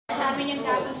namin yung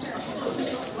dapat, sir.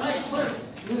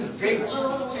 Okay.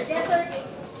 Yes, sir.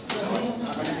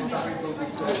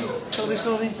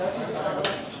 Sorry.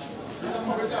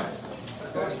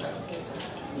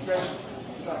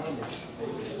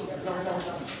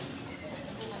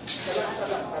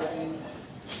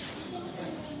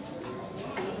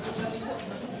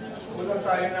 Kulang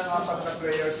tayo ng 4 na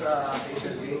player sa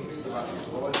Asian Games sa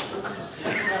basketball.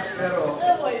 Pero,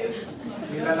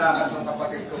 nilalakad ng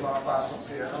kapatid ko makapasok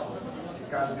si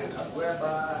Calvin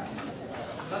Abueva.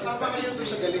 Nasama kayo doon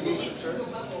sa delegation, sir?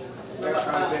 Kaya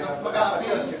Calvin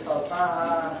Abueva, si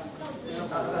Tautaha.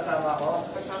 Ako nasama ko.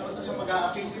 Kasama doon sa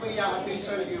mag-a-appeal. Di ba i-a-appeal,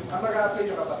 sir? Ang mag-a-appeal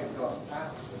yung kapatid ko.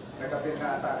 Nag-appeal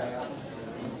na ata ngayon.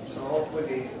 So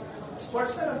hopefully,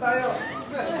 sports na lang tayo.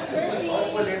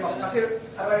 Hopefully, kasi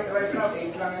right now,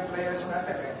 8 lang yung players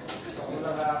natin eh. So kung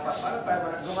lang paano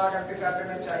tayo, gumaganti sa atin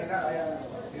ng China, kaya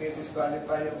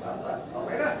dinidisqualify yung apat.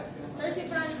 Okay na. Sir, si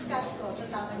Franz Castro,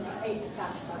 sasama niyo, ay,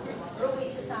 Castro.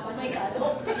 Ruiz, sasama niyo sa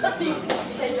ano? Game.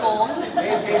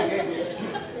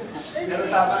 Pero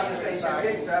tama yung sa Asian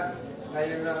Games, ha?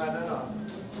 Ngayon lang no?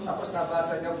 Tapos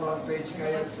nabasa niyo front page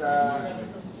ngayon sa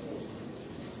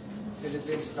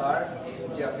Philippine Star,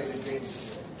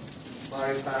 India-Philippines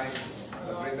Maritime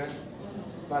Agreement.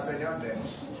 Basa niyo, hindi?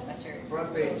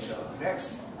 Front page. So,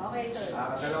 next. Okay, sir.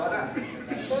 Dalawa na.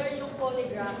 Sir, yung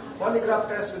polygraph. Polygraph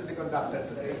test will be conducted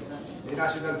today. The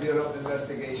National Bureau of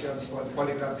Investigation's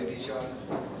Polygraph Division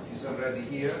is already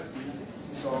here.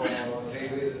 So they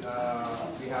will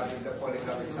be having the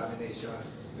polygraph examination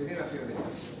within a few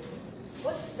minutes.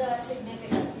 What's the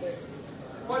significance, sir?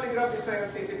 Polygraph is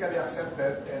scientifically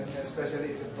accepted, and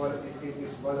especially if it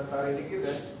is voluntarily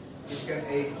given, it can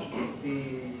aid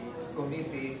the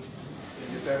committee in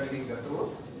determining the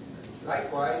truth.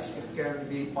 Likewise, it can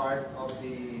be part of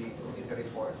the committee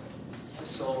report.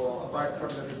 So apart from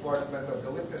the reportment of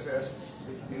the witnesses,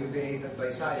 we will be aided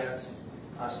by science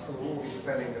as to who is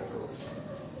telling the truth,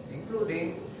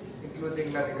 including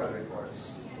medical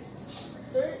reports.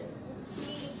 Sir,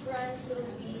 si Franz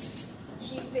Ruiz,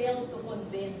 she failed to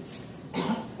convince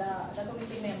the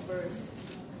committee members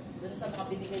dun sa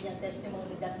mga binigay niyang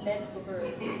testimony that led to her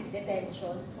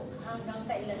detention. Hanggang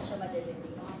kailan siya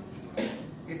madedetain?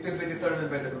 It will be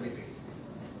determined by the committee.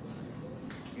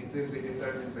 It will be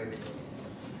determined by the committee.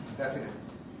 Definitely.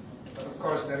 But of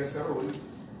course, there is a rule.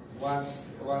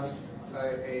 Once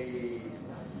a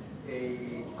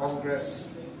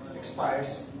Congress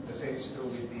expires, the same is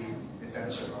true with the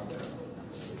detention order.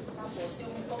 Tapos,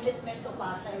 yung commitment to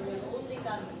Pasay will only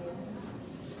come in.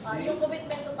 Yung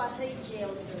commitment to Pasay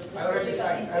jail, sir. I already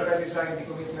signed the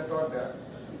commitment order.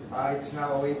 It's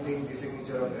now awaiting the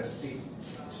signature of SP.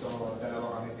 So,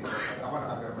 dalawa kami pinag. Ako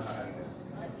nakapirma na kanina.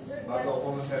 Bago ako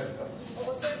pumunta dito.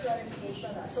 Oo, sir,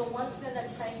 clarification na. So, once na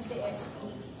nag-sign si SP,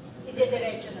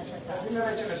 idediretso na siya sa...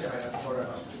 Diretso na siya kaya for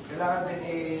kailangan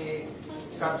din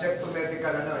subject to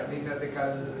medical may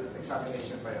medical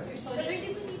examination pa yan. So, sir,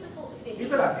 dito po.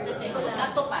 Dito lang.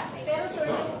 Not to Pasay. Pero sir,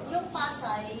 yung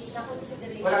Pasay na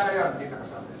consideration... Wala na yun, hindi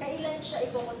nakasama. Kailan siya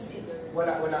i-consider?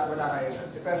 Wala kayo na.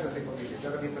 Depends on the committee.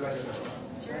 Pero dito lang yun sa baba.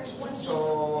 So,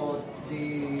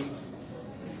 the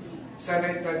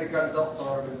Senate medical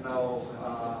doctor will now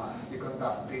be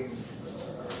conducting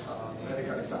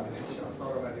medical examination,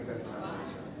 thorough medical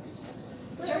examination.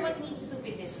 Sir, what needs to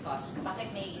be discussed?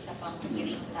 Bakit may isa pang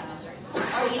hearing, sir?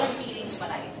 Or ilang hearings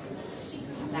pala yun, sir?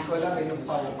 Hindi ko alam, yung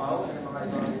pau-pau, may mga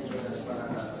ibang insurance pa na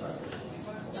nalabas.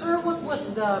 Sir, what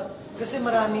was the... Kasi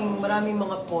maraming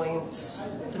mga points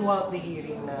throughout the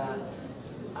hearing na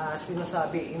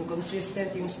sinasabi,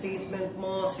 inconsistent yung statement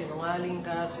mo, sinungaling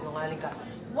ka.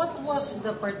 What was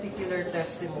the particular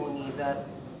testimony that,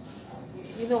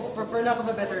 for lack of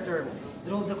a better term,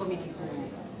 drove the committee to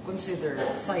consider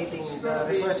citing the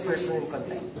resource person in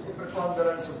contempt? The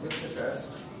preponderance of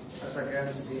witnesses as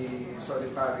against the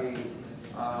solitary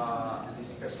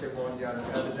testimonial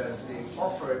evidence being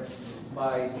offered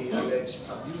by the alleged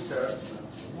abuser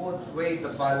would weigh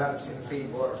the balance in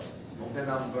favor of the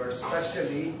number,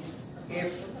 especially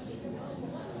if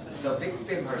the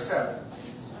victim herself,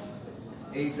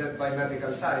 aided by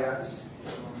medical science,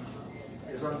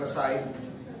 is on the side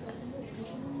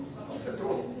of the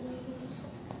truth,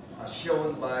 as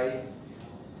shown by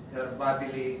her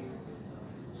bodily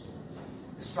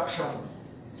destruction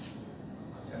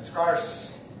and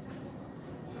scars,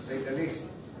 to say the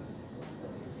least.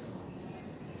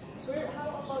 Sir,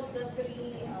 how about the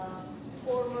 3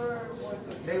 former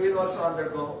workers? They will also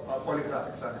undergo a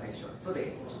polygraph examination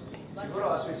today.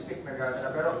 Siguro as we speak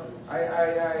nagagana. Pero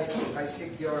I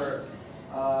seek your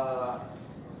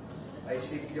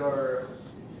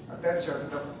attention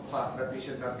to the fact that they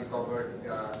should not be covered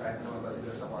kahit naman ba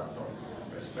sila sa kwarto.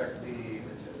 Respect the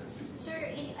witnesses. Sir,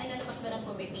 ilalabas ba ng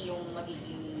committee yung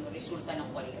magiging resulta ng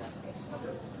polygraph test?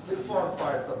 Will form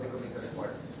part of the committee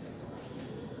report.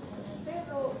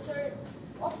 Pero, sir,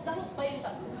 off the hook pa yung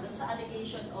tatlo dun sa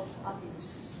allegation of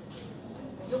abuse?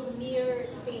 Yung mere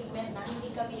statement na hindi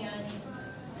kami yan,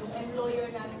 yung employer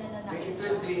namin na nanakit. It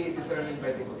will be determined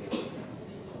by the committee.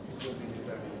 It will be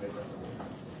determined by the committee.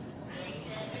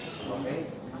 Okay?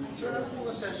 Sir, ano pong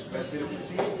assessment Let's yung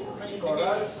see. may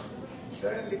Corals,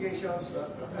 there are indications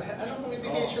that... Ano pong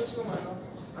indications nung ano?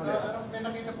 Ano? May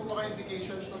nakita po ba kayo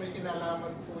indications na may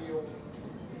kinalaman po yung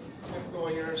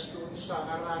employers doon sa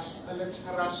alleged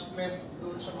harassment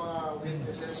doon sa mga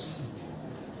witnesses?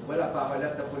 Wala pa.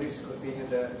 Let the police continue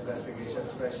the investigation,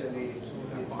 especially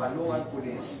with Malungan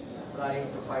Police trying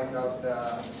to find out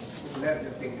the led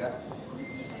yung tingga.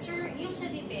 Sir, yung sa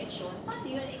detention, paano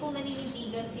yun? Kung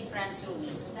naninindigan si Franz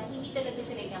Ruiz na hindi talaga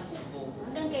sila niyang bubo,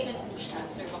 hanggang kailan po siya,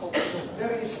 sir, makukulong?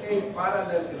 There is a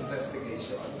parallel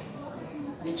investigation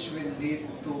which will lead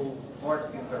to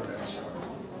court intervention.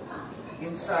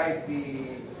 Inside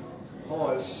the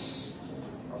halls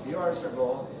of years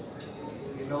ago,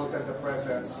 we noted the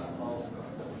presence of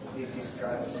the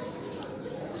fiscals.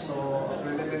 So, a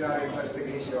preliminary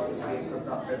investigation is being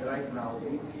conducted right now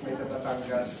by the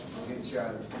Batangas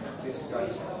Provincial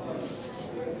Fiscal's Office.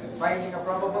 And finding a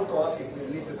probable cause, it will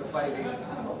lead to the filing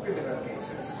of criminal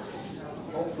cases.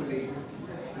 Hopefully,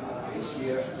 this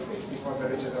year, before the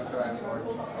Regional Crime Court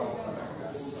of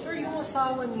Batangas. Sir, yung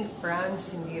asawa ni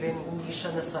Franz, hindi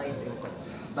siya na-cite in court.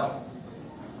 No.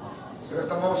 Because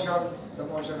the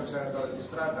motion of Senator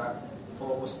Estrada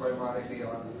focused primarily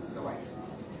on the wife.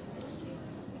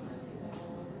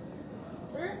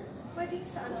 Sir, pwedeng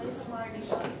sa sa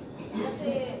Maharlika?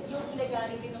 Kasi yung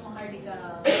legality ng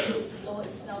Maharlika law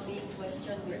is now being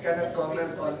questioned. I cannot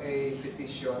comment on a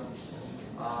petition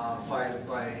filed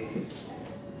by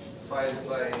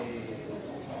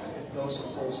those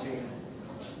opposing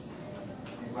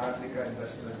the Maharlika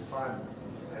Investment Fund.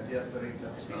 And they have to read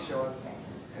the petition.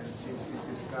 And since it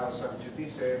is now sub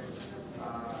judice,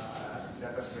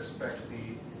 let us respect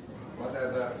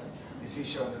whatever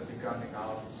decision that is coming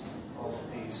out of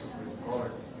the Supreme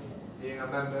Court. Being a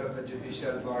member of the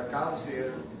Judicial Bar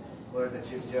Council, where the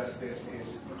Chief Justice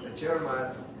is the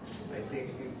chairman, I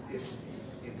think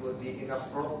it would be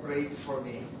inappropriate for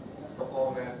me to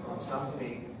comment on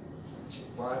something,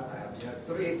 one, I have yet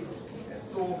to read, and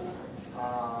two,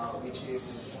 which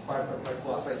is part of my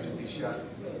quasi-judicial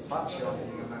function,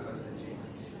 being a member of the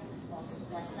JNC.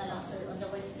 Last na lang, sir, on the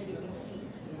West Philippine Sea.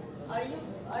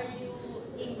 Are you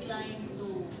inclined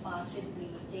to possibly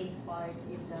take part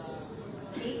in the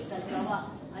case na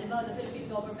gawa? Halimbawa, the Philippine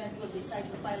government will decide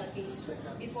to file a case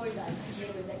before the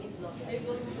ICJ or the ITLOS. Are you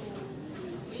going to,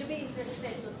 will you be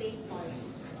interested to take part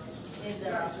in the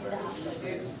action?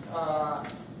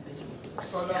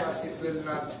 So long as it will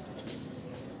not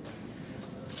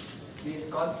be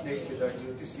in conflict with our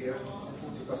duties here,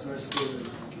 because we're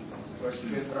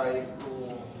still trying to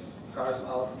carve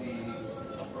out the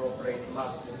appropriate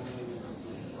map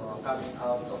coming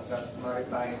out of that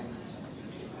maritime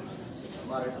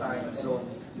zone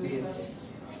means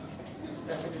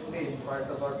definitely part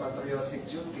of our patriotic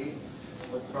duty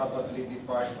would probably be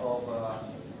part of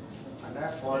an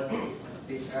effort, a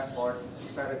team effort to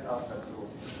ferret out the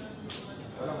truth.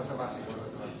 Walang masama siguro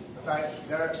doon.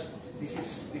 This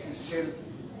is still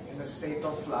in a state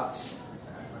of flux.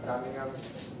 Madami nga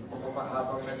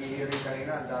habang nag-hearing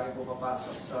kanina, ang dami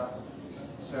pumapasok sa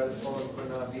cellphone ko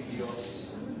na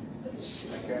videos which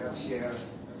I cannot share.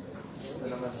 Ito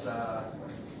naman sa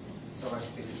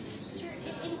West Philippines. Sir,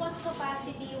 in what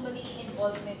capacity yung magiging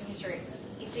involvement ni sir?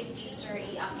 If in case, sir,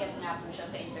 iakyat nga po siya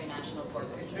sa International Court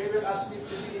of If they will ask me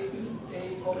to be a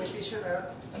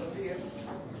competitioner, I'll see it.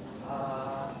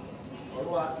 Or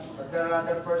what? But there are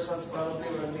other persons, probably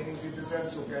well-meaning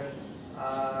citizens, who can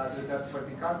do that for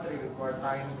the country with more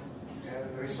time and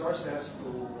resources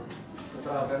to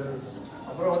travel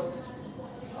abroad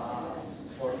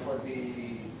for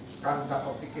the conduct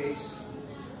of the case.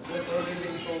 But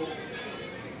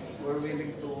we're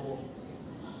willing to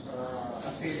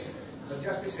assist the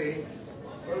justice aid.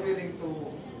 We're willing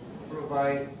to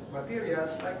provide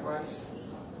materials likewise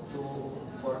to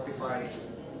fortify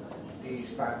the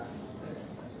stand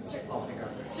of the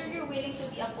country. Sir, you're willing to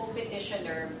be a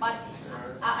co-petitioner, but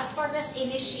as far as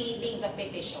initiating the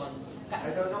petition,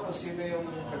 I don't know kung sino yung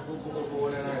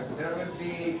nagbubuo na ito. There will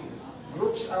be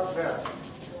groups out there,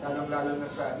 lalong-lalo na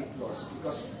sa ITLOS.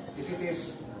 Because if it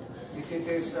is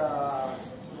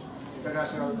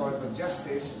International Court of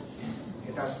Justice,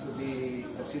 it has to be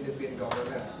the Philippine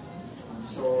government.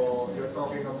 So you're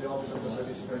talking of the Office of the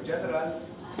Solicitor General,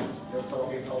 you're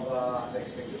talking of the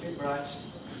executive branch,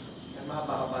 and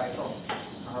mahaba-haba ito.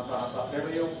 Mahaba-haba. Pero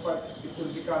yung it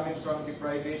will be coming from the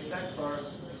private sector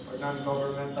or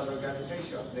non-governmental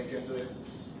organizations. They can do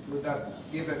that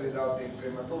even without the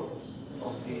imprimatur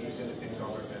of the Philippine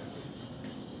government.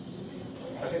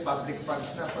 Kasi public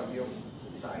funds na pag yung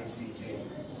sa ICJ.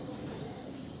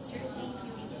 Sir, thank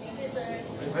you. Thank you, sir.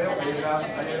 Ngayon,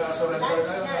 ayun na surrender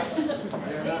ngayon.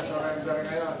 Ayun na surrender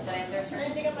ngayon. Surrender, sir.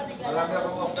 Hindi ka pa Alam niyo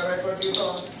kung off the record dito,